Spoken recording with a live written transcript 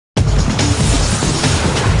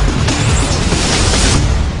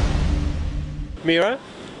Mira,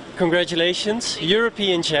 congratulations,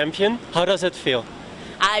 European champion. How does it feel?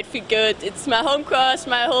 I feel good. It's my home course,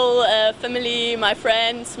 my whole family, my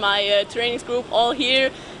friends, my training group all here,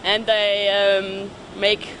 and they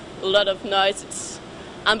make a lot of noise. It's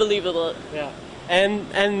unbelievable. Yeah.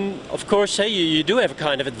 And of course, you do have a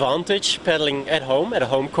kind of advantage pedaling at a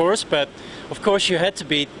home course, but of course you had to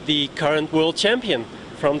beat the current world champion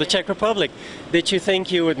from the Czech Republic. Did you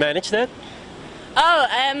think you would manage that? Oh,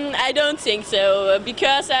 I don't think so,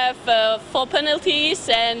 because I have 4 penalties,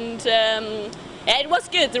 and it was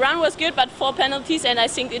good. The run was good, but 4 penalties, and I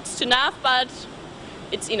think it's enough, but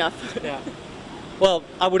it's enough. Yeah. Well,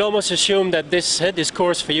 I would almost assume that this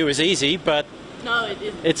course for you is easy, but no, it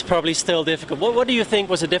isn't. It's probably still difficult. What do you think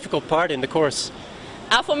was a difficult part in the course?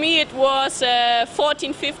 For me it was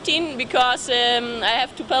 14-15, because I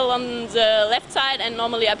have to pedal on the left side and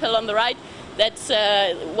normally I pedal on the right. That's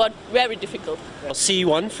what very difficult. Well,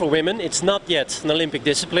 C1 for women, it's not yet an Olympic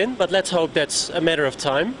discipline, but let's hope that's a matter of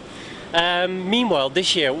time. Meanwhile,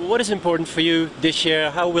 this year, what is important for you this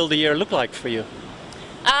year? How will the year look like for you?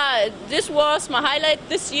 This was my highlight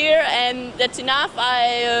this year, and that's enough.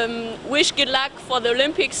 I wish good luck for the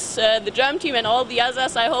Olympics, the German team and all the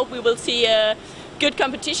others. I hope we will see good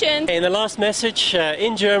competition. And the last message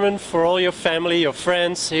in German for all your family, your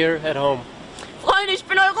friends here at home. Freunde, ich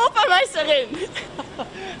bin Europameisterin!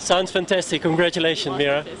 Sounds fantastic. Congratulations,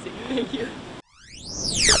 Mira. Fantastic. Thank you.